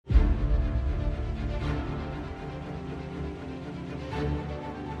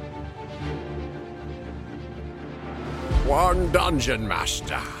one dungeon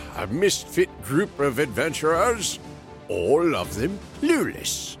master, a misfit group of adventurers, all of them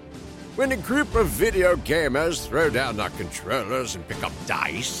clueless. When a group of video gamers throw down their controllers and pick up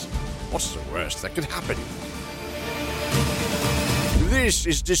dice, what's the worst that could happen? This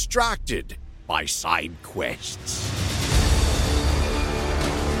is Distracted by Side Quests.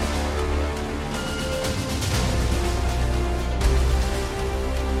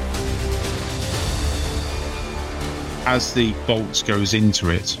 As the bolt goes into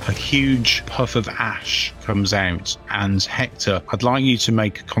it, a huge puff of ash comes out. And Hector, I'd like you to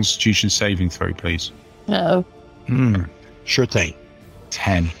make a Constitution saving throw, please. Uh-oh. Sure thing.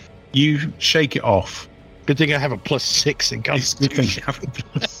 10. You shake it off. Good thing I have a +6 in Constitution.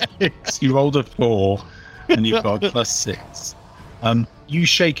 You rolled a 4, and you've got a +6. You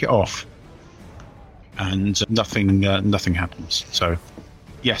shake it off, and nothing happens. So,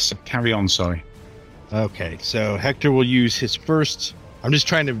 yes, carry on. Sorry. Okay, so Hector will use his first. I'm just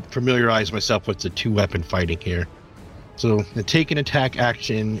trying to familiarize myself with the 2-weapon fighting here. So, the take an attack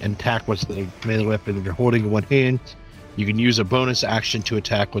action and attack with the melee weapon that you're holding in one hand. You can use a bonus action to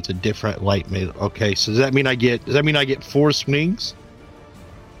attack with a different light melee. Okay, so does that mean I get 4 swings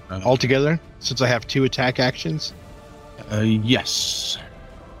altogether since I have 2 attack actions? Yes.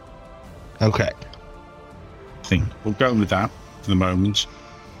 Okay. I think we'll go with that for the moment,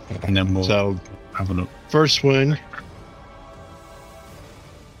 and then we'll have a look. First one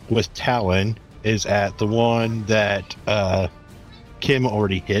with Talon is at the one that Kim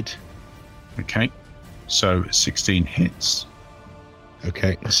already hit. Okay. So 16 hits.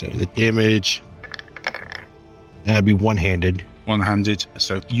 Okay, so the damage, that'd be one-handed. One-handed.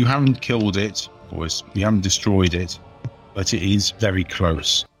 So you haven't killed it, boys. You haven't destroyed it, but it is very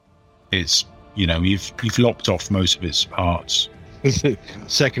close. It's, you've lopped off most of its parts.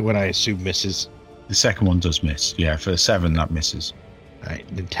 Second one, I assume, misses. The second one does miss. Yeah, for 7, that misses. All right,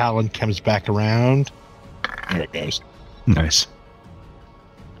 the Talon comes back around. There it goes. Nice.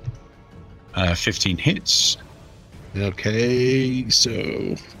 15 hits. Okay,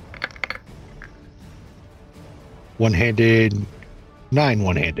 so one-handed, 9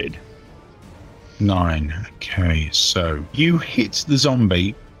 one-handed. 9. Okay, so you hit the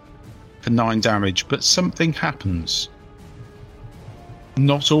zombie for 9 damage, but something happens.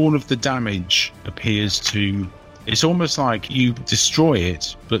 Not all of the damage appears to... It's almost like you destroy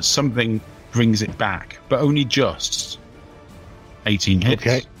it, but something brings it back, but only just. 18 hits.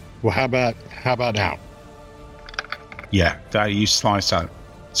 Okay. Well, how about now? Yeah, that you slice that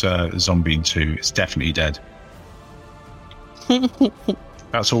zombie in 2. It's definitely dead.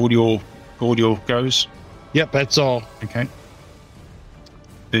 That's all your goes? Yep, that's all. Okay.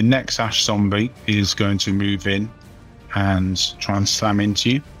 The next ash zombie is going to move in and try and slam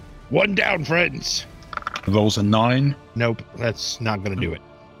into you. One down, friends. Rolls a 9. Nope, that's not going to do it.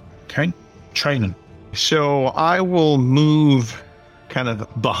 Okay. Trainen. So I will move kind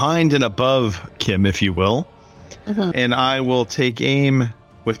of behind and above Kim, if you will. Mm-hmm. And I will take aim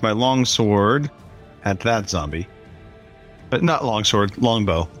with my longsword at that zombie. But not longsword,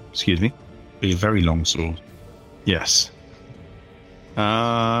 longbow, excuse me. Be a very long sword. Yes.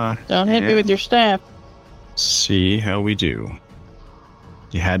 Don't hit me with your staff. See how we do.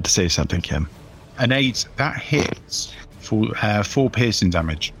 You had to say something, Kim. An 8, that hits for 4 piercing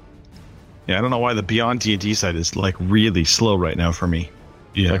damage. Yeah, I don't know why the Beyond D&D side is like really slow right now for me.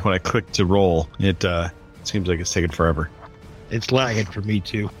 Yeah. Like when I click to roll, it seems like it's taking forever. It's lagging for me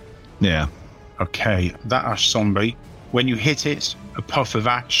too. Yeah. Okay, that ash zombie, when you hit it, a puff of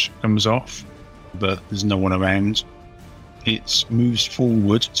ash comes off, but there's no one around. It moves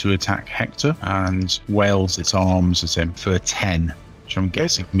forward to attack Hector and wails its arms at him for a 10, which I'm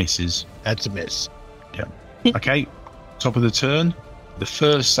guessing misses. That's a miss. Yeah. Okay, top of the turn. The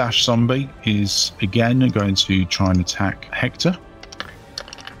first ash zombie is again going to try and attack Hector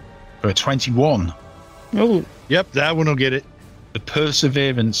for a 21. Oh, Yep, that one will get it. The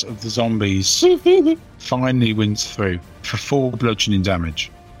perseverance of the zombies finally wins through for 4 bludgeoning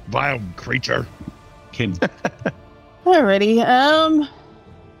damage. Vile creature. Kim. alrighty. I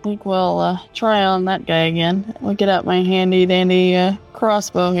think we'll try on that guy again. We'll get out my handy dandy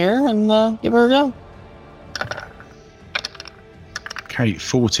crossbow here and give her a go. Okay,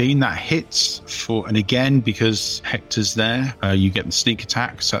 14, that hits and again, because Hector's there, you get the sneak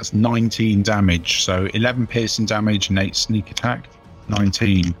attack, so that's 19 damage. So 11 piercing damage and 8 sneak attack.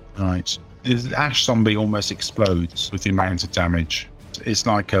 19, right. The ash zombie almost explodes with the amount of damage. It's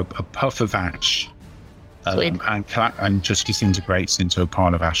like a puff of ash and just disintegrates into a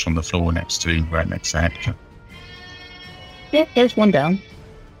pile of ash on the floor right next to Hector. Yeah, there's one down.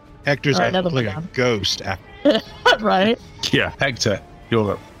 Hector's All right, like another a one. ghost Right. Yeah, Hector,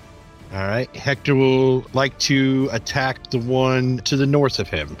 you're up. All right. Hector will like to attack the one to the north of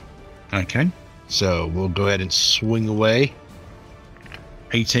him. Okay. So we'll go ahead and swing away.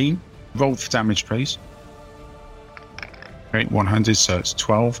 18. Roll for damage, please. Great, one-handed, so it's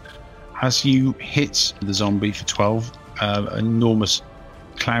 12. As you hit the zombie for 12, an enormous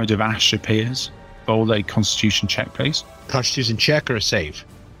cloud of ash appears. Roll a Constitution check, please. Constitution check or a save?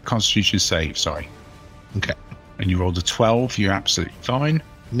 Constitution save, sorry. Okay. And you rolled a 12, you're absolutely fine.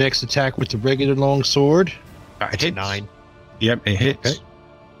 Next attack with the regular longsword. That hits. 9. Yep, it hits.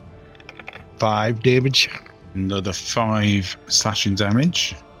 Okay. 5 damage. Another 5 slashing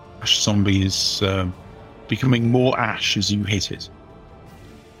damage. Ash zombie is becoming more ash as you hit it.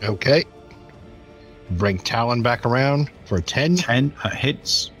 Okay. Bring Talon back around for a 10. 10, that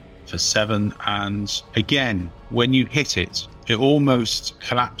hits for 7. And again, when you hit it, it almost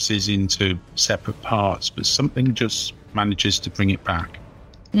collapses into separate parts, but something just manages to bring it back.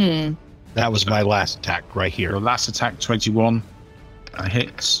 That was my last attack right here. Your last attack, 21,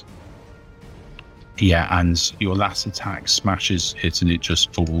 hits. Yeah, and your last attack smashes it and it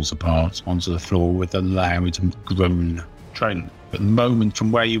just falls apart onto the floor with a loud groan. Trent, at the moment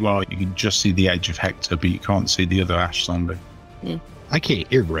from where you are, you can just see the edge of Hector, but you can't see the other ash zombie. I can't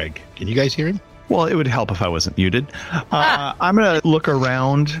hear Greg. Can you guys hear him? Well, it would help if I wasn't muted. I'm going to look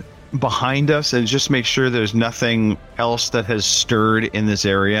around behind us and just make sure there's nothing else that has stirred in this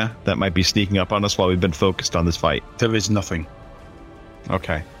area that might be sneaking up on us while we've been focused on this fight. There is nothing.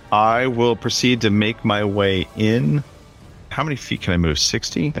 Okay. I will proceed to make my way in. How many feet can I move?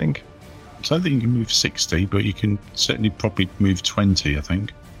 60, I think? I don't think you can move 60, but you can certainly probably move 20, I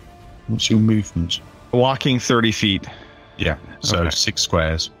think. What's your movement? Walking 30 feet. Yeah, so Okay. 6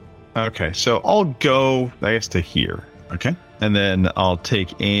 squares. Okay, so I'll go, I guess, to here. Okay. And then I'll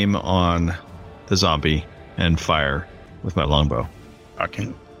take aim on the zombie and fire with my longbow. Okay.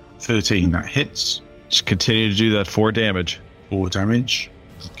 13, that hits. Just continue to do that 4 damage. 4 damage.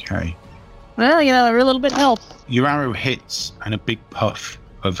 Okay. Well, every little bit helps. Your arrow hits and a big puff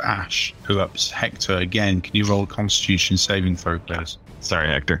of ash erupts. Hector, again, can you roll a Constitution saving throw, please? Sorry,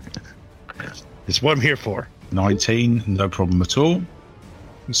 Hector. It's what I'm here for. 19, no problem at all.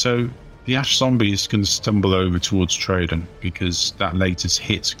 So the ash zombie is going to stumble over towards Troden because that latest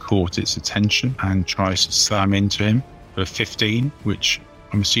hit caught its attention and tries to slam into him for 15, which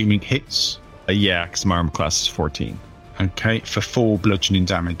I'm assuming hits. Yeah, because my armor class is 14. Okay, for 4 bludgeoning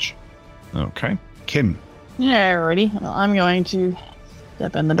damage. Okay. Kim, Yeah, alrighty. Well, I'm going to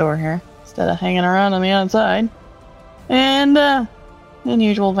step in the door here instead of hanging around on the outside. And, in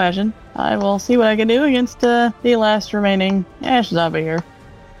usual fashion, I will see what I can do against the last remaining ash zombie here.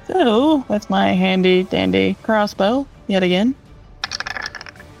 So, with my handy dandy crossbow, yet again.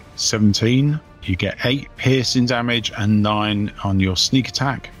 17. You get 8 piercing damage and 9 on your sneak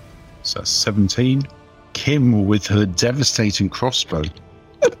attack. So that's 17. Kim, with her devastating crossbow,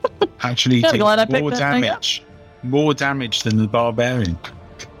 actually Yeah, takes glad I picked more that thing up. damage. More damage than the barbarian.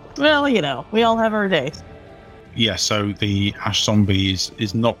 Well, we all have our days. Yeah, so the ash zombie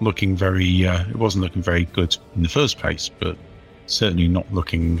is not looking very, it wasn't looking very good in the first place, but certainly not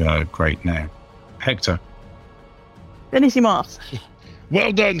looking great now. Hector, Finish him off.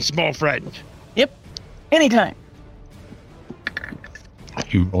 Well done, small friend. Yep. Anytime.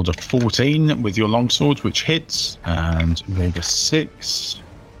 you rolled a 14 with your longsword, which hits, and rolled a 6.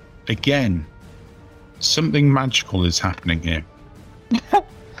 Again, something magical is happening here.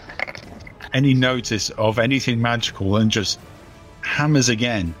 Any notice of anything magical and just hammers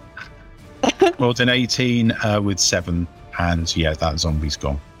again. Rolled an 18 with 7, and yeah, that zombie's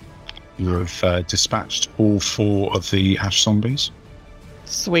gone. You have dispatched all 4 of the ash zombies.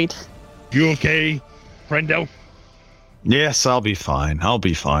 Sweet. You okay, friendo? Yes, I'll be fine. I'll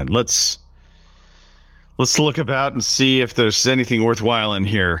be fine. Let's look about and see if there's anything worthwhile in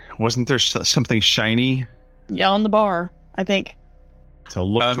here. Wasn't there something shiny? Yeah, on the bar, I think. So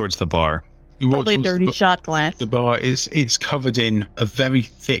look towards the bar. You walk Probably a towards dirty shot glass. The bar it's covered in a very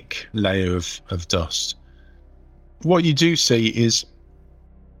thick layer of dust. What you do see is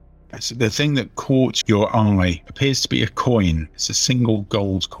the thing that caught your eye appears to be a coin. It's a single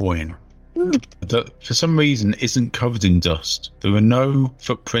gold coin that for some reason isn't covered in dust. There are no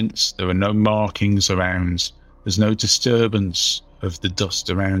footprints, there are no markings around, there's no disturbance of the dust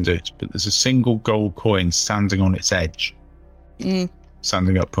around it, but there's a single gold coin standing on its edge.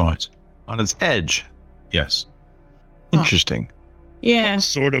 Standing upright. On its edge. Yes. Interesting. Yeah, What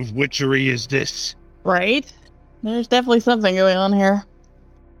sort of witchery is this? right? There's definitely something going on here.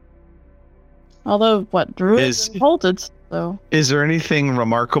 Although, what, druids and cultists? So Is there anything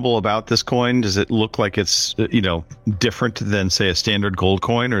remarkable about this coin? Does it look like it's, different than, say, a standard gold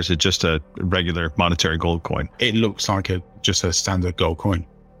coin, or is it just a regular monetary gold coin? It looks like just a standard gold coin.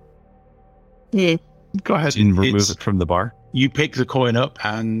 yeah. Go ahead and remove It's- it from the bar. You pick the coin up,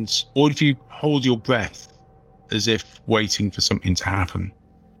 and all of you hold your breath as if waiting for something to happen.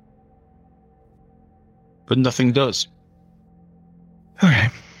 But nothing does. Okay.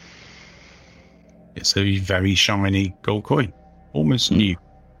 It's a very shiny gold coin. Almost new.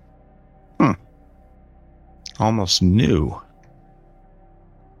 Almost new.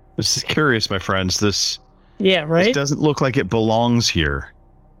 This is curious, my friends. This Yeah, right? doesn't look like it belongs here.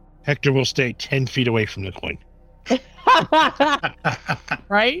 Hector will stay 10 feet away from the coin.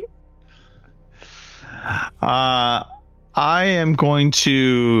 Right? I am going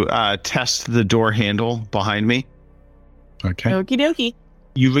to test the door handle behind me. Okay. Okie dokie.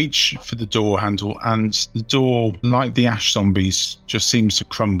 You reach for the door handle, and the door, like the ash zombies, just seems to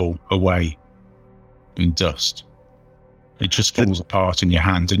crumble away in dust. It just falls apart in your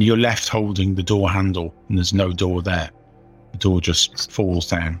hand, and you're left holding the door handle, and there's no door there. The door just falls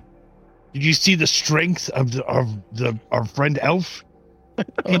down. Did you see the strength of our friend Elf?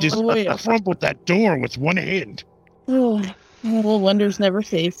 He just Oh, yeah. crumbled that door with one hand. Oh, well, wonders never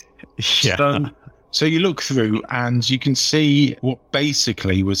cease. Yeah. So you look through, and you can see what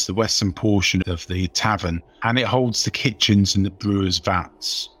basically was the western portion of the tavern, and it holds the kitchens and the brewers'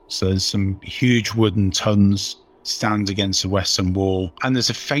 vats. So there's some huge wooden tons stand against the western wall, and there's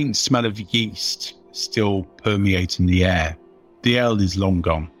a faint smell of yeast still permeating the air. The ale is long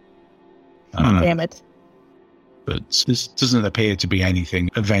gone. Damn it. But this doesn't appear to be anything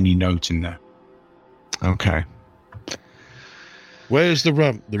of any note in there. Okay. Where's the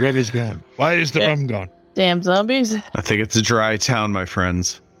rum? The rum is gone. Why is the rum gone? Damn zombies. I think it's a dry town, my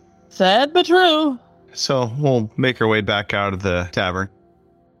friends. Sad but true. So we'll make our way back out of the tavern.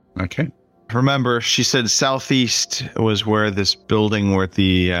 Okay. Remember, she said southeast was where this building where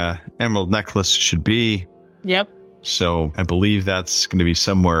the emerald necklace should be. Yep. So I believe that's going to be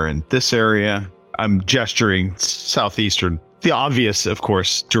somewhere in this area. I'm gesturing southeastern, the obvious, of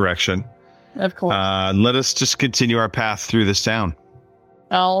course, direction. Of course. Let us just continue our path through this town.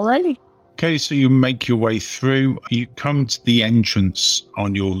 Alrighty. Okay, so you make your way through. You come to the entrance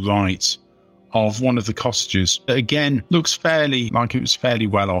on your right of one of the cottages. Again, looks fairly like it was fairly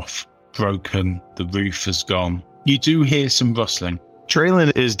well off. Broken, the roof has gone. You do hear some rustling.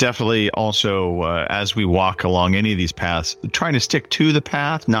 Traylon is definitely also, as we walk along any of these paths, trying to stick to the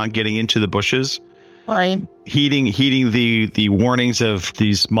path, not getting into the bushes, Fine. heeding the warnings of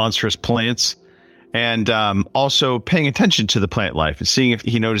these monstrous plants, and also paying attention to the plant life and seeing if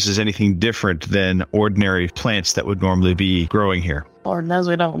he notices anything different than ordinary plants that would normally be growing here. Lord knows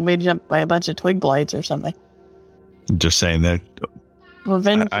we don't be jumped by a bunch of twig blights or something. Just saying that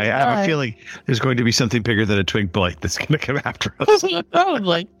Revenge. I have a feeling there's going to be something bigger than a twig blight that's going to come after us.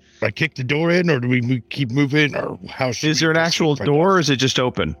 Probably. Do I kick the door in, or do we keep moving, or how should Is there an actual door, or is it just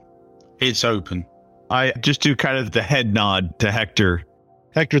open? It's open. I just do kind of the head nod to Hector.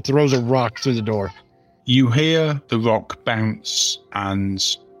 Hector throws a rock through the door. You hear the rock bounce, and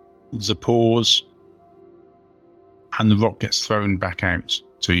there's a pause, and the rock gets thrown back out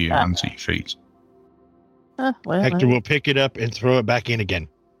to you and to your feet. Well, Hector will pick it up and throw it back in again.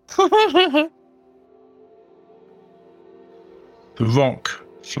 The rock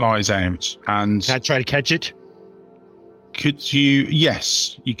flies out, and Can I try to catch it? could you?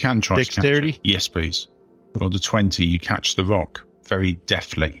 Yes, you can try. to catch Dexterity? it. Yes, please. Roll the 20. You catch the rock very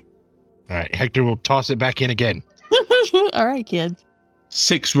deftly. All right, Hector will toss it back in again. All right, kids.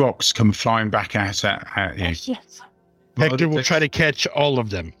 6 rocks come flying back out at you. Yes. Hector will try to catch all of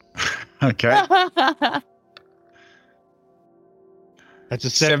them. Okay. That's a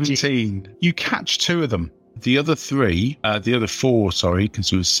 17. 17. You catch 2 of them. The other 4, sorry,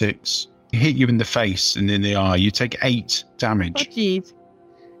 because it was 6, hit you in the face and in the eye. You take 8 Oh, damage. jeez.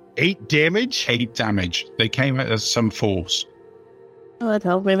 8 damage? 8 damage. They came out as some force. Well, that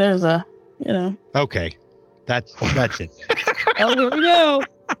tells me there's a, Okay, that's it. Oh, here we go.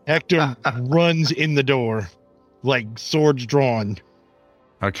 Hector runs in the door, like swords drawn.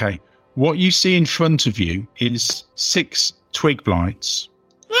 Okay. What you see in front of you is 6 twig blights,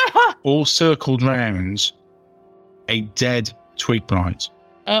 all circled round a dead twig blight.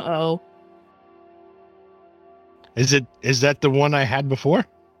 Uh-oh. Is that the one I had before?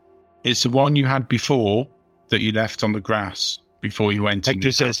 It's the one you had before that you left on the grass before you went in.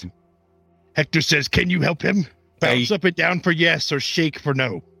 Hector says, "Can you help him? Bounce up and down for yes or shake for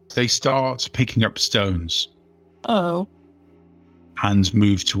no." They start picking up stones Oh. and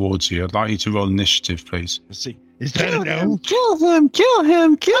move towards you. I'd like you to roll initiative, please. Let's see. Is that a no? Kill him! Kill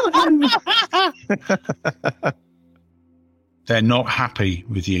him! Kill him! They're not happy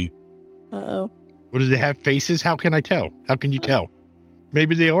with you. Uh-oh. What, do they have faces? How can I tell? How can you tell?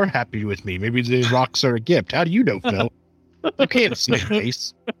 Maybe they are happy with me. Maybe the rocks are a gift. How do you know, Phil? You can't see a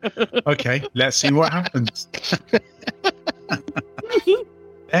face. Okay, let's see what happens.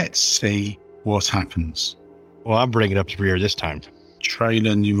 Let's see what happens. Well, I'm bringing up the rear this time.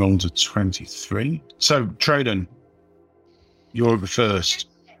 Traylon, you rolled a 23. So, Traylon, you're the first.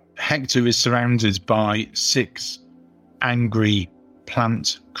 Hector is surrounded by 6 angry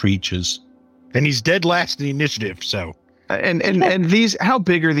plant creatures. And he's dead last in the initiative, so. And these, how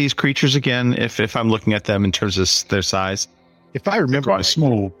big are these creatures again? If I'm looking at them in terms of their size, If I remember, Quite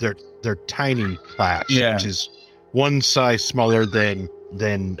small. they're tiny class, Yeah. which is one size smaller than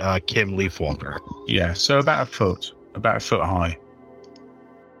Kim Leafwalker. Yeah, so about a foot high.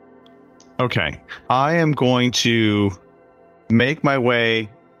 okay, I am going to make my way,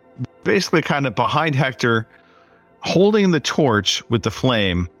 basically kind of behind Hector, holding the torch with the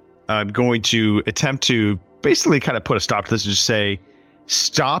flame. I'm going to attempt to basically kind of put a stop to this and just say,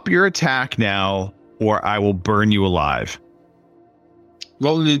 "Stop your attack now, or I will burn you alive."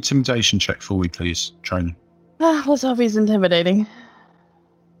 Roll an intimidation check for me, please, Traylon. Let's hope he's intimidating.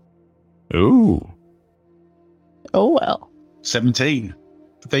 Ooh. Oh, well. 17.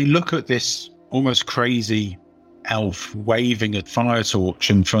 They look at this almost crazy elf waving a fire torch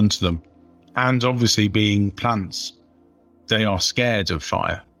in front of them. And obviously being plants, they are scared of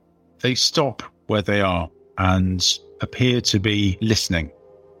fire. They stop where they are and appear to be listening.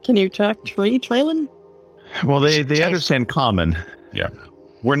 Can you track Traylon? Well, they understand common. Yeah.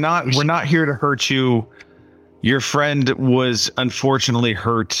 We're not here to hurt you. Your friend was unfortunately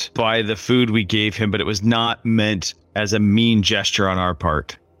hurt by the food we gave him, but it was not meant as a mean gesture on our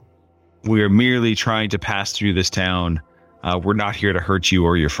part. We are merely trying to pass through this town. We're not here to hurt you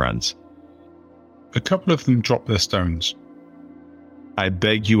or your friends. A couple of them drop their stones. I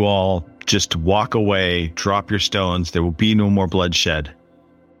beg you all, just walk away, drop your stones. There will be no more bloodshed.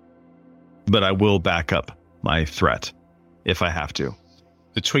 But I will back up my threat if I have to.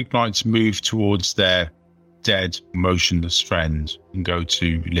 The Twiglights move towards their dead, motionless friend and go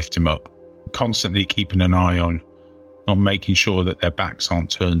to lift him up, constantly keeping an eye on making sure that their backs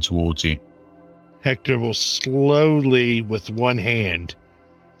aren't turned towards you. Hector will slowly, with one hand,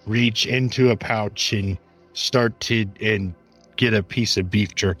 reach into a pouch and start to get a piece of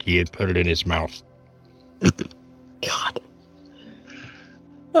beef jerky and put it in his mouth. God.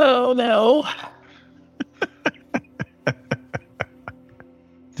 Oh, no.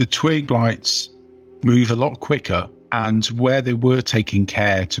 The Twiglights move a lot quicker, and where they were taking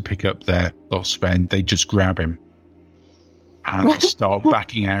care to pick up their lost friend, they just grab him and start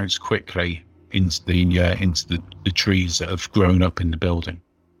backing out quickly into the trees that have grown up in the building.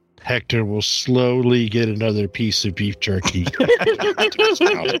 Hector will slowly get another piece of beef jerky.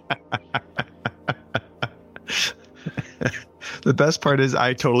 The best part is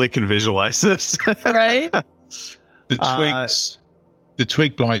I totally can visualize this. Right? The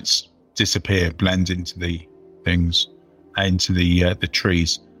twig blights disappear, blend into the things, into the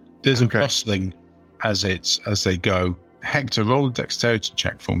trees. There's a rustling as they go. Hector, roll a dexterity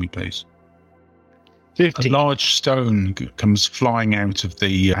check for me, please. 15. A large stone comes flying out of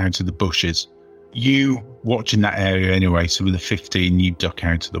the bushes. You watching that area anyway, so with a 15, you duck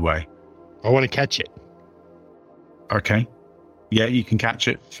out of the way. I want to catch it. Okay. Yeah, you can catch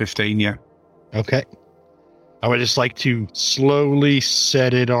it. 15, yeah. Okay. I would just like to slowly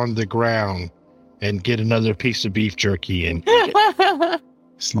set it on the ground and get another piece of beef jerky in.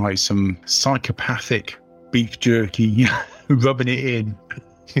 It's like some psychopathic beef jerky rubbing it in.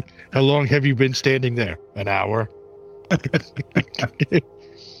 How long have you been standing there? An hour?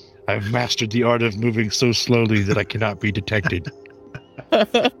 I've mastered the art of moving so slowly that I cannot be detected.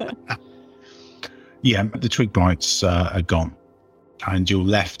 Yeah, the twig blights are gone, and you're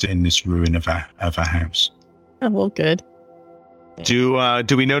left in this ruin of a house. Oh, well, good. Do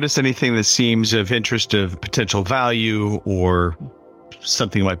we notice anything that seems of interest, of potential value, or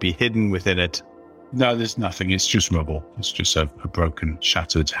something might be hidden within it? No, there's nothing. It's just rubble. It's just a broken,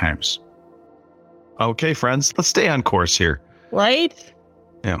 shattered house. Okay, friends, let's stay on course here. Right?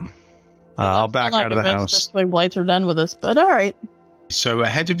 Yeah. I'll back out of the house. The blights are done with us, but all right. So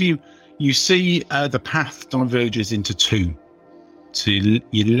ahead of you, you see the path diverges into two. To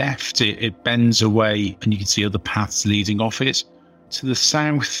your left, it bends away, and you can see other paths leading off it. To the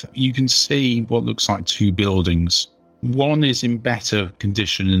south, you can see what looks like two buildings. One is in better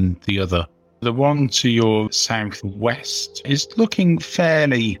condition than the other. The one to your southwest is looking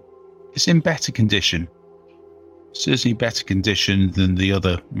it's in better condition. certainly better condition than the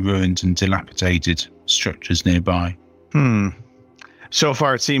other ruined and dilapidated structures nearby. So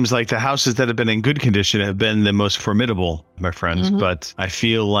far, it seems like the houses that have been in good condition have been the most formidable, my friends. But I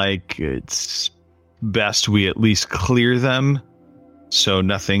feel like it's best we at least clear them so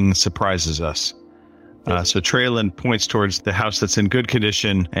nothing surprises us. So Traylon points towards the house that's in good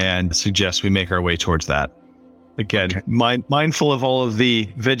condition and suggests we make our way towards that. Again, mindful of all of the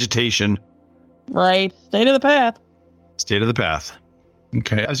vegetation. Right. State of the path. State of the path.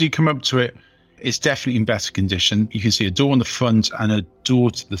 Okay, as you come up to it, it's definitely in better condition. You can see a door on the front and a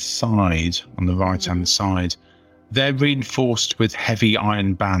door to the side, on the right-hand side. They're reinforced with heavy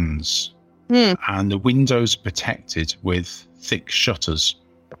iron bands, and the windows are protected with thick shutters.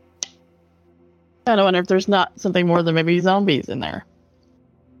 I wonder if there's not something more than maybe zombies in there.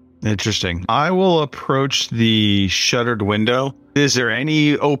 Interesting. I will approach the shuttered window. Is there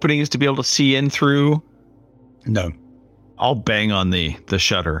any openings to be able to see in through? No. I'll bang on the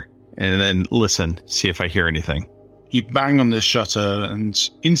shutter and then listen, see if I hear anything. You bang on the shutter, and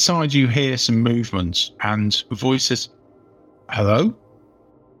inside you hear some movement, and voices. Hello?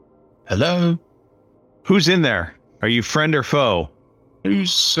 Hello? Who's in there? Are you friend or foe?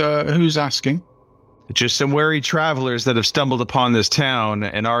 Who's asking? Just some wary travelers that have stumbled upon this town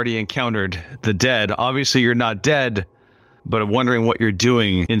and already encountered the dead. Obviously, you're not dead, but I'm wondering what you're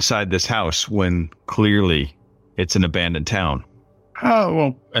doing inside this house when clearly it's an abandoned town. Oh,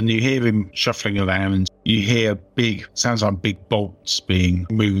 well, and you hear him shuffling around. You hear sounds like big bolts being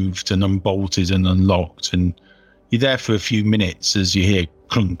moved and unbolted and unlocked. And you're there for a few minutes as you hear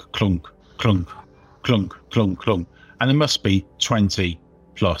clunk, clunk, clunk, clunk, clunk, clunk. And there must be 20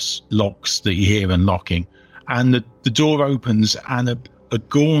 plus locks that you hear unlocking. And the door opens and a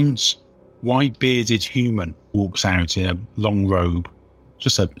gaunt, white-bearded human walks out in a long robe,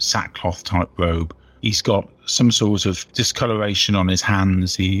 just a sackcloth type robe. He's got some sort of discoloration on his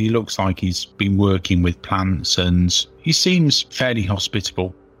hands. He looks like he's been working with plants, and he seems fairly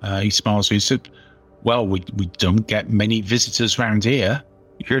hospitable. He smiles. He said, well, we don't get many visitors around here.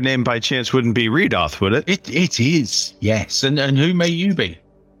 Your name by chance wouldn't be Redoth, would it? It is, yes. And who may you be?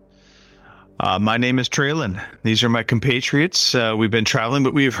 My name is Traylon. These are my compatriots. We've been traveling,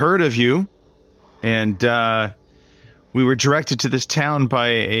 but we've heard of you. And we were directed to this town by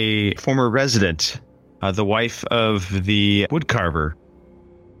a former resident, the wife of the woodcarver.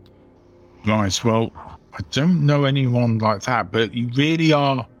 Right, well, I don't know anyone like that, but you really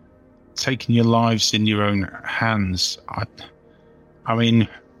are taking your lives in your own hands. I mean,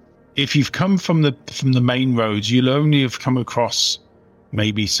 if you've come from the main roads, you'll only have come across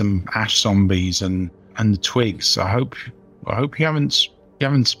maybe some ash zombies and the twigs. I hope you haven't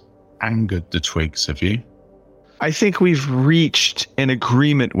angered the twigs, have you? I think we've reached an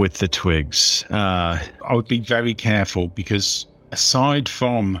agreement with the twigs. I would be very careful, because aside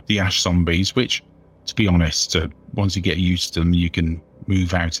from the ash zombies, which, to be honest, once you get used to them, you can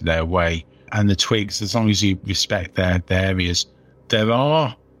move out of their way, and the twigs, as long as you respect their areas, there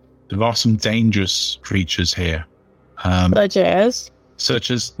are some dangerous creatures here.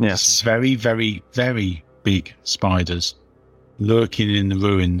 Such as yes, very, very, very big spiders lurking in the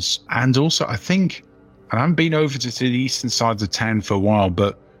ruins. And also, I think, and I haven't been over to the eastern side of the town for a while,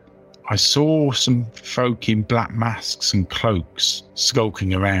 but I saw some folk in black masks and cloaks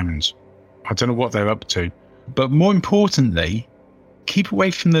skulking around. I don't know what they're up to. But more importantly, keep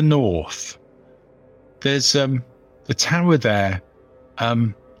away from the north. There's the tower there.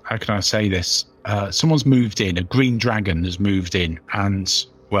 How can I say this? Someone's moved in. A green dragon has moved in. And,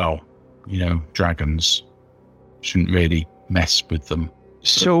 well, dragons shouldn't really mess with them.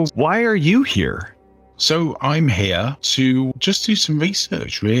 So why are you here? So I'm here to just do some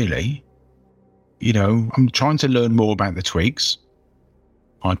research, really. I'm trying to learn more about the twigs.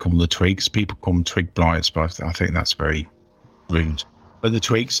 I call them the twigs. People call them twig blights, but I think that's very rude. But the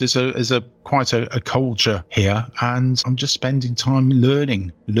twigs is quite a culture here, and I'm just spending time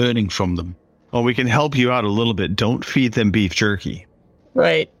learning from them. Well, we can help you out a little bit. Don't feed them beef jerky.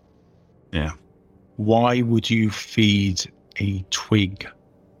 Right. Yeah. Why would you feed a twig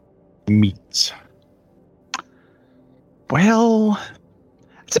meat? Well,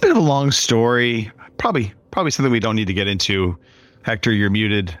 it's a bit of a long story. Probably something we don't need to get into. Hector, you're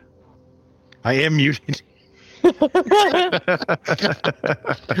muted. I am muted.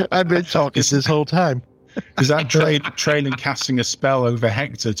 I've been talking this whole time. Is that Traylon casting a spell over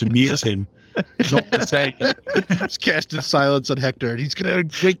Hector to mute him? Not to say. He's casting silence on Hector, and he's going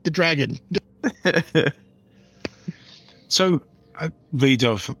to wake the dragon. So,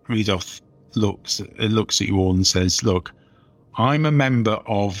 Redoth looks at you all and says, "Look, I'm a member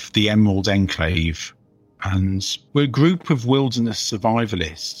of the Emerald Enclave, And we're a group of wilderness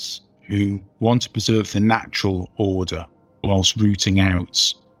survivalists who want to preserve the natural order whilst rooting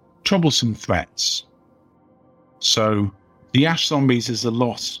out troublesome threats. So the ash zombies is a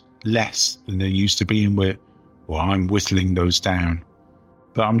lot less than there used to be, and I'm whittling those down.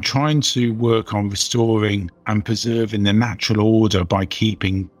 But I'm trying to work on restoring and preserving the natural order by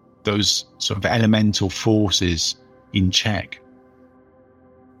keeping those sort of elemental forces in check,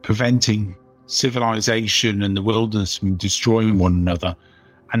 preventing civilization and the wilderness from destroying one another,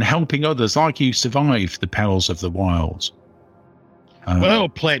 and helping others like you survive the perils of the wild. Well,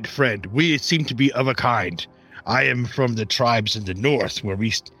 plant friend, we seem to be of a kind. I am from the tribes in the north where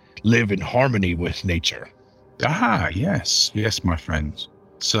we live in harmony with nature. Yes, my friend.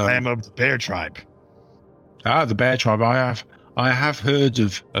 So I am of the bear tribe. The bear tribe. I have heard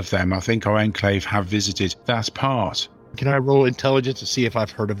of them. I think our enclave have visited that part. Can I roll intelligence to see if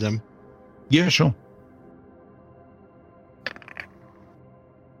I've heard of them? Yeah, sure.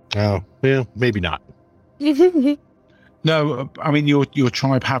 Oh, well, maybe not. No, I mean, your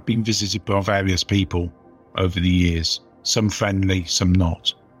tribe have been visited by various people over the years. Some friendly, some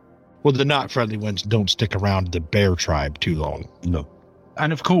not. Well, the not friendly ones don't stick around the bear tribe too long. No.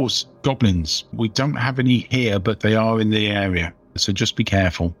 And of course, goblins. We don't have any here, but they are in the area. So just be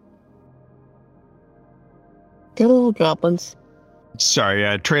careful. Good little goblins. Sorry,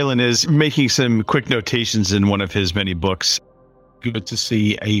 Traylon is making some quick notations in one of his many books. Good to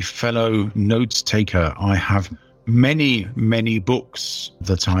see a fellow note taker. I have many, many books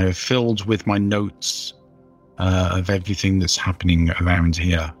that I have filled with my notes of everything that's happening around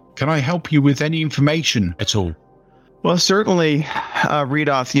here. Can I help you with any information at all? Well, certainly,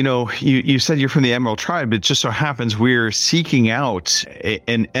 Redoth, you said you're from the Emerald Tribe. It just so happens we're seeking out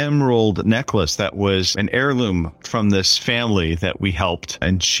an emerald necklace that was an heirloom from this family that we helped.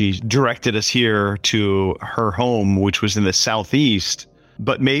 And she directed us here to her home, which was in the southeast.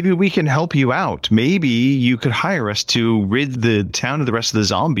 But maybe we can help you out. Maybe you could hire us to rid the town of the rest of the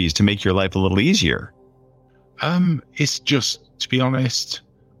zombies to make your life a little easier. It's just, to be honest,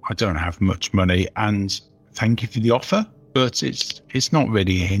 I don't have much money, and thank you for the offer, but it's not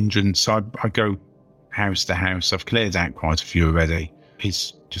really a hindrance. I go house to house. I've cleared out quite a few already.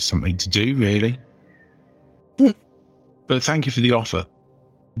 It's just something to do, really. But thank you for the offer.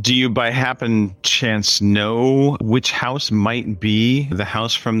 Do you by happen chance know which house might be the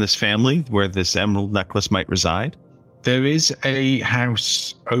house from this family where this emerald necklace might reside? There is a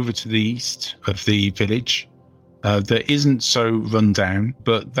house over to the east of the village that isn't so run down,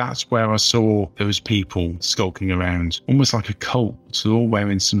 but that's where I saw those people skulking around, almost like a cult. So all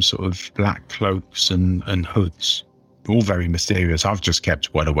wearing some sort of black cloaks and hoods. All very mysterious. I've just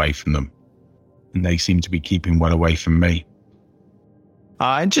kept well away from them, and they seem to be keeping well away from me.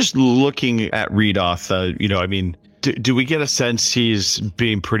 And just looking at Redoth, do we get a sense he's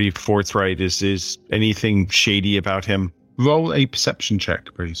being pretty forthright? Is anything shady about him? Roll a perception check,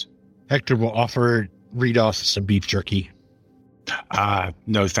 please. Hector will offer Redoth some beef jerky.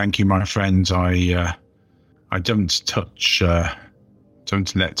 No, thank you, my friend. I don't touch,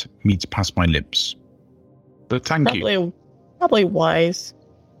 don't let meat pass my lips. But thank you. Probably wise.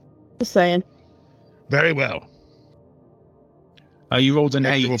 Just saying. Very well. You rolled an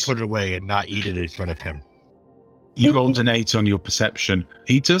Hector 8. will put it away and not eat it in front of him. You rolled an 8 on your perception.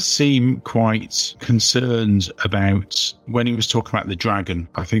 He does seem quite concerned about when he was talking about the dragon.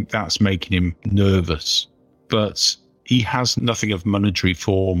 I think that's making him nervous. But he has nothing of monetary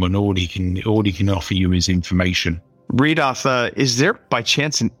form, and all he can offer you is information. Redoth, is there by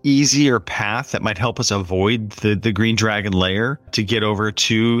chance an easier path that might help us avoid the Green Dragon lair to get over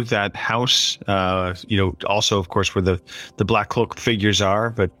to that house? Also, of course, where the Black Cloak figures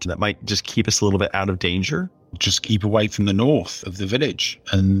are, but that might just keep us a little bit out of danger. Just keep away from the north of the village,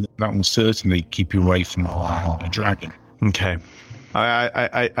 and that will certainly keep you away from the dragon. Okay.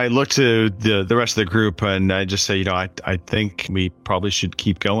 I look to the rest of the group, and I just say, I think we probably should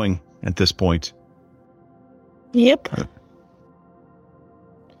keep going at this point. Yep.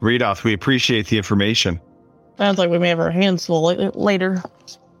 Redoth, we appreciate the information. Sounds like we may have our hands full later.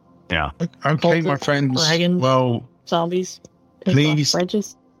 Yeah. Okay, my friends. Dragons, well, zombies. please.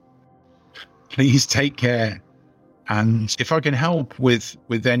 Branches. Please take care. And if I can help with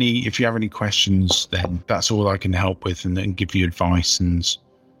if you have any questions, then that's all I can help with, and then give you advice and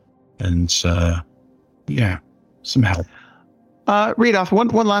some help. Redoth,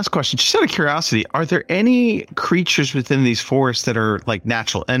 one last question. Just out of curiosity, are there any creatures within these forests that are like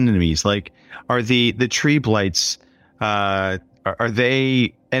natural enemies? Like, are the tree blights, are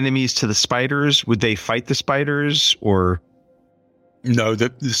they enemies to the spiders? Would they fight the spiders, or? No,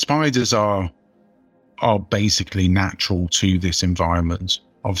 the spiders are are basically natural to this environment.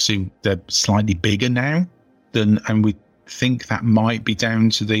 Obviously, they're slightly bigger now and we think that might be down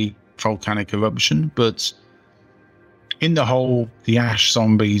to the volcanic eruption, but in the whole, the ash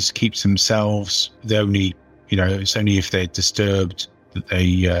zombies keep themselves. It's only if they're disturbed that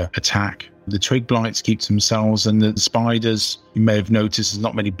they attack. The twig blights keep themselves, and the spiders, you may have noticed there's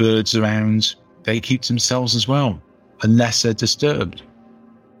not many birds around. They keep themselves as well, unless they're disturbed.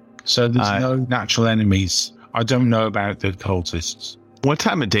 So there's no natural enemies. I don't know about the cultists. What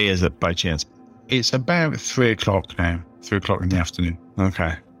time of day is it by chance? It's about 3 o'clock now, 3 o'clock in the afternoon.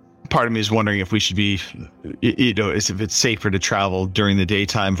 Okay. Part of me is wondering if we should be, if it's safer to travel during the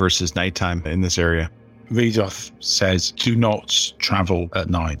daytime versus nighttime in this area. Redoth says, do not travel at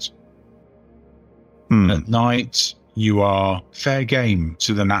night. At night, you are fair game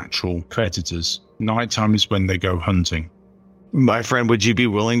to the natural predators. Nighttime is when they go hunting. My friend, would you be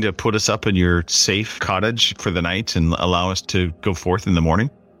willing to put us up in your safe cottage for the night and allow us to go forth in the morning?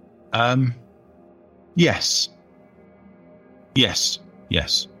 Yes. You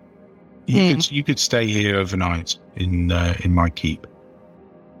could stay here overnight in my keep.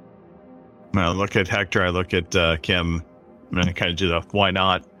 I look at Hector, I look at Kim, and I kind of do the why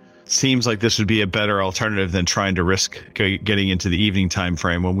not. Seems like this would be a better alternative than trying to risk getting into the evening time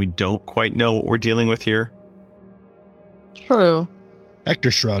frame when we don't quite know what we're dealing with here. True.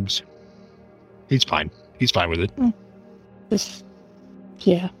 Hector shrugs. He's fine. He's fine with it.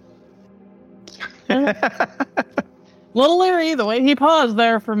 Yeah. Little leery, the way he paused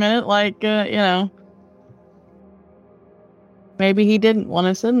there for a minute, maybe he didn't want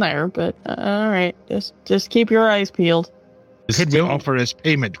us in there, but all right, just keep your eyes peeled. Could we offer us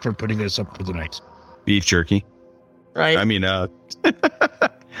payment for putting us up for the night? Beef jerky. Right. I mean,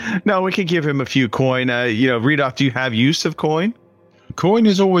 no, we could give him a few coin. Redoff, do you have use of coin? Coin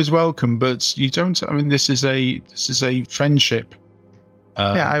is always welcome, but you don't. I mean, this is a friendship.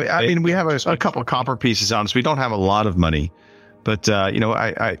 I mean, we have a couple of copper pieces on us. We don't have a lot of money, but It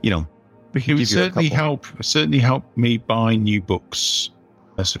would certainly help me buy new books,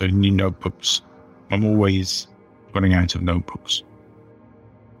 new notebooks. I'm always running out of notebooks.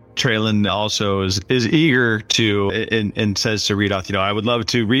 Traylon also is eager to and says to Redoth, I would love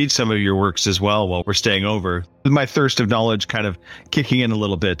to read some of your works as well while we're staying over. My thirst of knowledge kind of kicking in a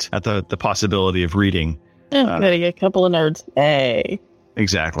little bit at the possibility of reading. Getting a couple of nerds. Hey.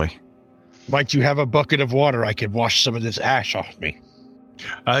 Exactly. Might you have a bucket of water? I could wash some of this ash off me.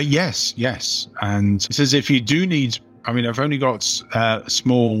 Yes. And it says if you do need, I've only got a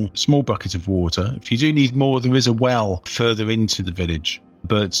small bucket of water. If you do need more, there is a well further into the village.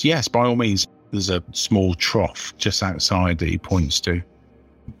 But yes, by all means, there's a small trough just outside that he points to.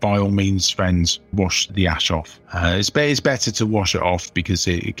 By all means, friends, wash the ash off. It's better to wash it off because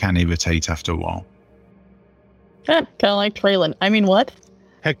it can irritate after a while. Kind of like Traylon. What?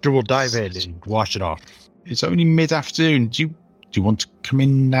 Hector will dive in and wash it off. It's only mid-afternoon. Do you want to come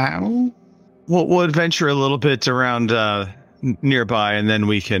in now? We'll adventure a little bit around nearby, and then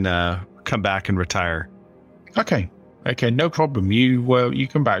we can come back and retire. Okay, no problem. You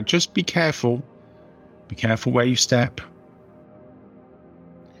come back. Just be careful. Be careful where you step.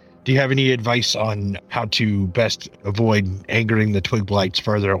 Do you have any advice on how to best avoid angering the twig blights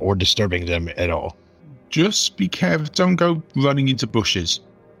further or disturbing them at all? Just be careful. Don't go running into bushes.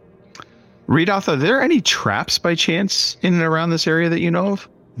 Redoth, are there any traps by chance in and around this area that you know of?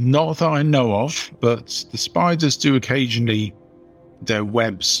 Not that I know of, but the spiders do occasionally, their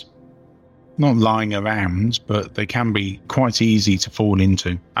webs, not lying around, but they can be quite easy to fall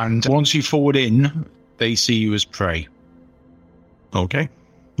into. And once you fall in, they see you as prey. Okay.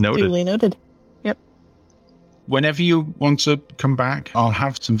 Noted. Duly noted. Yep. Whenever you want to come back, I'll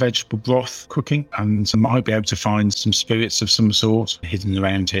have some vegetable broth cooking, and I might be able to find some spirits of some sort hidden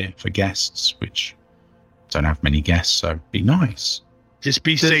around here for guests, which don't have many guests, so be nice. Just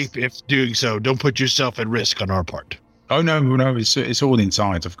be safe if doing so. Don't put yourself at risk on our part. Oh, no, it's all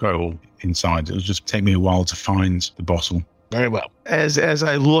inside. I've got it all inside. It'll just take me a while to find the bottle. Very well. As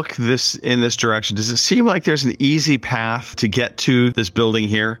I look in this direction, does it seem like there's an easy path to get to this building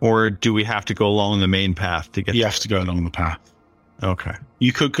here, or do we have to go along the main path to get? You have to go along the path. Okay.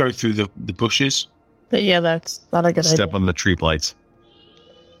 You could go through the bushes. But yeah, that's not a good idea. Step on the tree blights.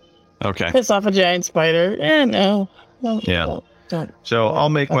 Okay. Piss off a giant spider. No. Yeah. Don't. So I'll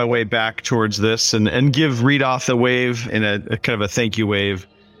make my way back towards this and give Redoth a wave and a kind of a thank you wave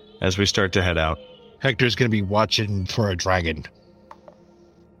as we start to head out. Hector's going to be watching for a dragon.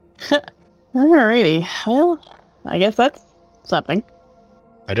 Alrighty. Well, I guess that's something.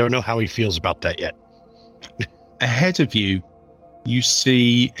 I don't know how he feels about that yet. Ahead of you, you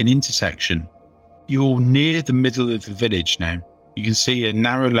see an intersection. You're near the middle of the village now. You can see a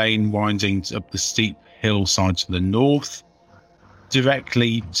narrow lane winding up the steep hillside to the north.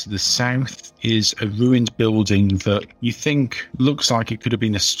 Directly to the south is a ruined building that you think looks like it could have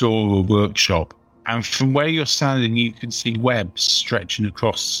been a store or workshop. And from where you're standing, you can see webs stretching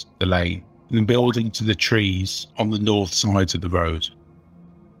across the lane and building to the trees on the north side of the road.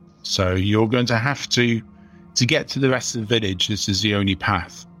 So you're going to have to get to the rest of the village, this is the only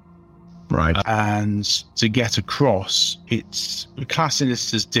path. Right. And to get across, it's classing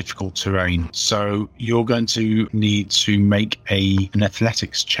this as difficult terrain. So you're going to need to make an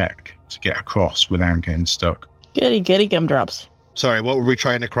athletics check to get across without getting stuck. Goody gumdrops. Sorry, what were we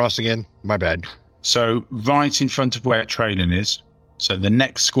trying to cross again? My bad. So right in front of where training is, so the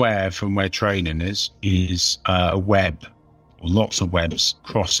next square from where training is a web, or lots of webs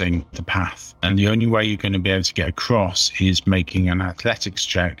crossing the path. And the only way you're going to be able to get across is making an athletics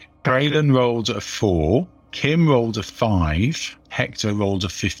check. Traylon rolled a 4, Kim rolled a 5, Hector rolled a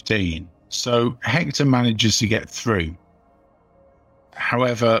 15. So Hector manages to get through.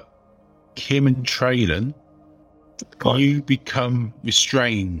 However, Kim and Traylon, you become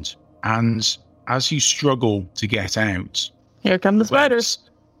restrained, and as you struggle to get out, Here come the spiders. webs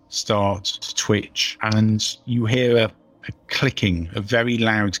start to twitch, and you hear a clicking, a very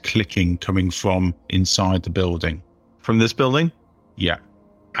loud clicking coming from inside the building. From this building? Yeah.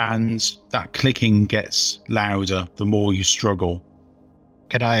 And that clicking gets louder the more you struggle.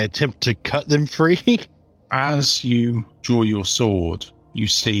 Can I attempt to cut them free? As you draw your sword, you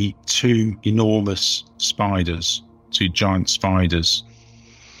see 2 enormous spiders, 2 giant spiders,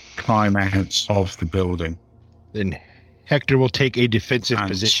 climb out of the building. Then Hector will take a defensive And-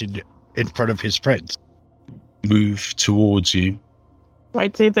 position in front of his friends. Move towards you.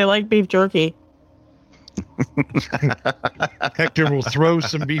 Might see if they like beef jerky. Hector will throw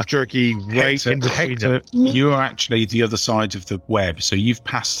some beef jerky right in between them. You are actually the other side of the web, so you've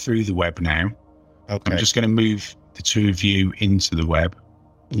passed through the web now. Okay. I'm just going to move the 2 of you into the web.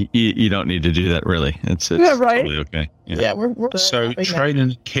 You don't need to do that, really. It's Yeah, right. totally okay. Yeah, we're So Traylon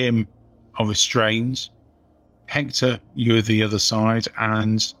and Kim are restrained. Hector, you're the other side,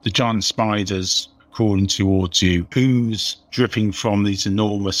 and the giant spiders crawling towards you, ooze dripping from these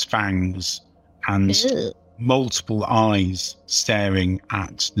enormous fangs, and Ew. multiple eyes staring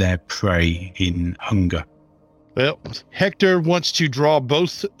at their prey in hunger. Well, Hector wants to draw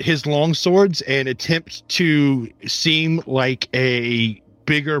both his long swords and attempt to seem like a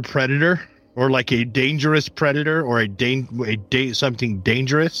bigger predator, or like a dangerous predator, or something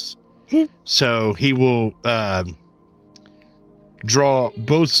dangerous. So he will draw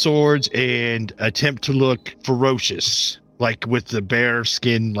both swords and attempt to look ferocious, like with the bear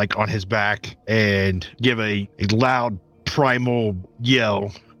skin like on his back, and give a loud primal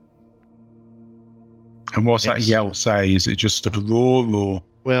yell. And what's that Yes. yell say? Is it just a roar, or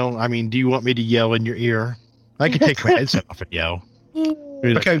Well, I mean, do you want me to yell in your ear? I can take my headset off and yell. Do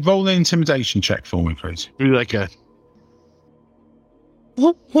okay? Roll an intimidation check for me, please. like a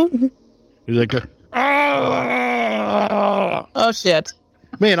Oh shit.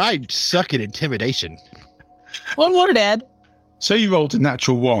 man. I suck at intimidation. One more, Dad. So you rolled a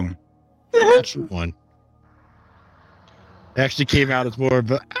natural 1. That's one. Actually came out as more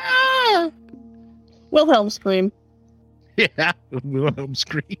of a Wilhelm scream. yeah Wilhelm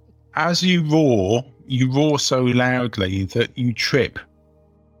scream. As you roar so loudly that you trip,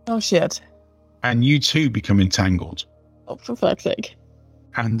 Oh shit. and you too become entangled, Oh, for fuck's sake.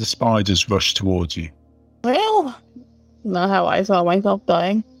 and the spiders rush towards you. Well, not how I saw myself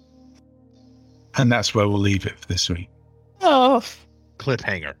dying. And that's where we'll leave it for this week. Oh,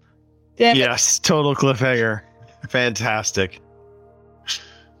 Cliffhanger. damn it. Yes, total cliffhanger. Fantastic.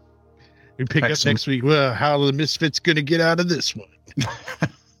 We pick Excellent. up next week. Well, how are the Misfits going to get out of this one?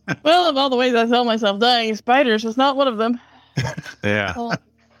 Well, of all the ways I saw myself dying, spiders was not one of them. Yeah. Oh.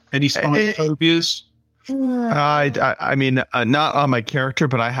 Any spider phobias? I mean, not on my character,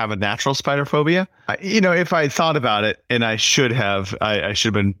 but I have a natural spider phobia. If I thought about it, and I should have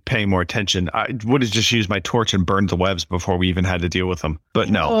been paying more attention. I would have just used my torch and burned the webs before we even had to deal with them. But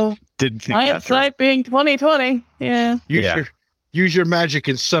no, Oh, didn't think that through. hindsight being 2020. Yeah. Use your magic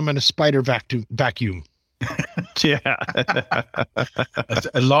and summon a spider vacuum. Yeah.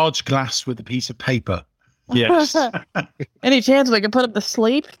 A large glass with a piece of paper. Yes. Any chance we could put up the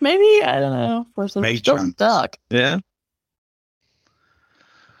sleep? Maybe? I don't know. For some May still chance. stuck. Yeah.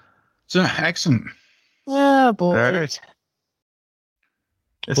 So excellent. Oh boy. All right.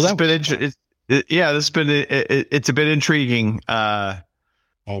 This Well, has been it's a bit intriguing. I'll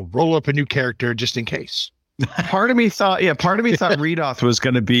roll up a new character just in case. Part of me thought Redoth was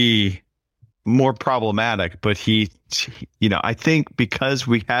going to be more problematic, but he, I think because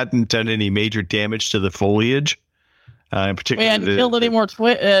we hadn't done any major damage to the foliage, in particular, We hadn't killed any more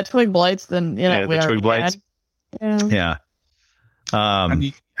twig blights than we the already twig blights. had. Yeah. And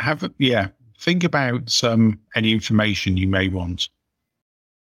you think about any information you may want.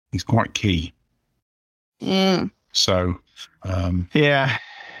 It's quite key. So, it'll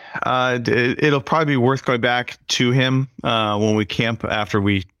probably be worth going back to him when we camp after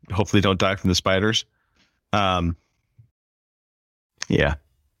we hopefully don't die from the spiders. And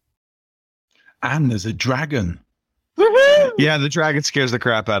there's a dragon. Woohoo! Yeah, the dragon scares the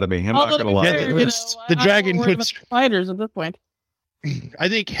crap out of me. I'm not going to lie. The dragon puts spiders at this point. I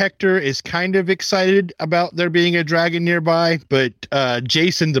think Hector is kind of excited about there being a dragon nearby, but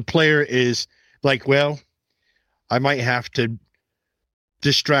Jason, the player, is like, well, I might have to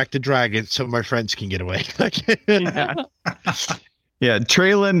distract the dragon so my friends can get away. Yeah,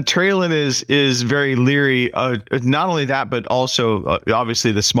 Traylon is very leery. Not only that, but also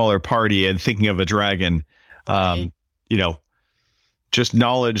obviously the smaller party and thinking of a dragon. Just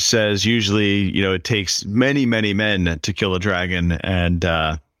knowledge says usually, it takes many, many men to kill a dragon, and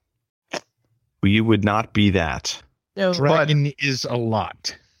we would not be that. No. Dragon is a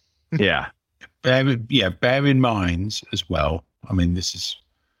lot. Yeah. Bear in mind as well. I mean, this is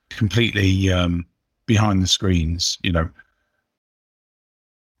completely behind the screens.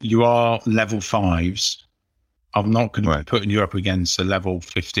 You are level 5s. I'm not going to be putting you up against a level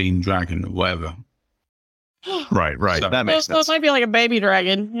 15 dragon or whatever. Right. So- That makes So it sense. might be like a baby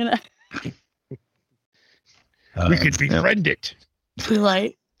dragon, We could befriend it.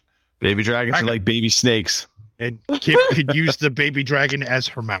 Right. Baby dragons are like baby snakes. And Kip could use the baby dragon as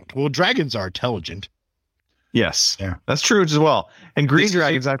her mount. Well, dragons are intelligent. Yes, Yeah. that's true as well. And green This is-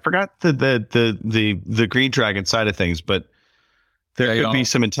 dragons, I forgot the green dragon side of things, but there They could be are.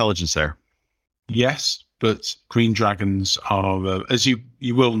 some intelligence there. Yes, but green dragons are, as you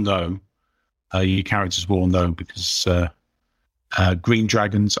will know, your characters will know, because green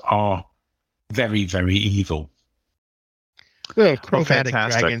dragons are very, very evil. Well, chromatic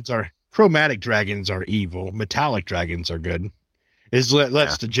fantastic. dragons are evil. Metallic dragons are good. That's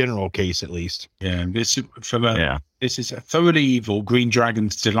the general case, at least. Yeah, this is this is a thoroughly evil. Green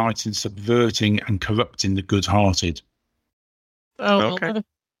dragons delight in subverting and corrupting the good-hearted. Oh, Okay. well,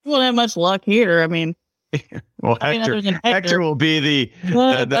 we won't have much luck here. I mean, Well, other than Hector will be the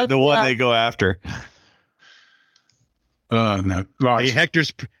one they go after. No, right? Hey,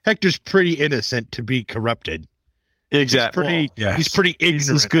 Hector's pretty innocent to be corrupted. Exactly. Yes. He's pretty ignorant.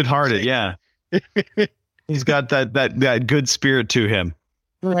 He's good-hearted. Yeah. He's got that good spirit to him.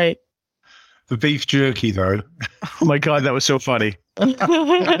 Right. The beef jerky, though. Oh my God, that was so funny.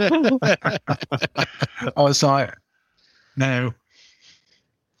 I was like, no,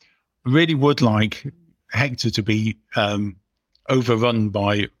 I really would like Hector to be overrun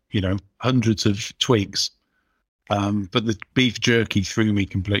by, hundreds of twigs. But the beef jerky threw me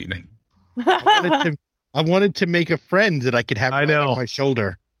completely. I wanted to make a friend that I could have I know. on my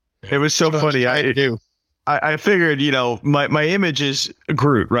shoulder. It was so funny. I figured, my image is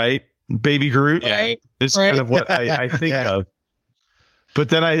Groot, right? Baby Groot. Right. It's Right. kind of what I think Yeah. of. But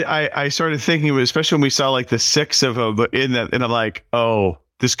then I started thinking, especially when we saw like the 6 of them in that, and I'm like, oh,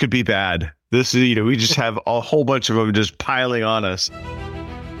 this could be bad. This is, we just have a whole bunch of them just piling on us.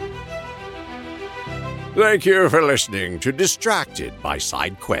 Thank you for listening to Distracted by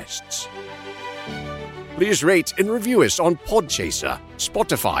Side Quests. Please rate and review us on Podchaser,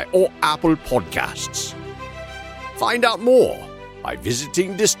 Spotify, or Apple Podcasts. Find out more by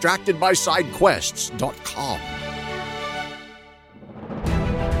visiting distractedbysidequests.com.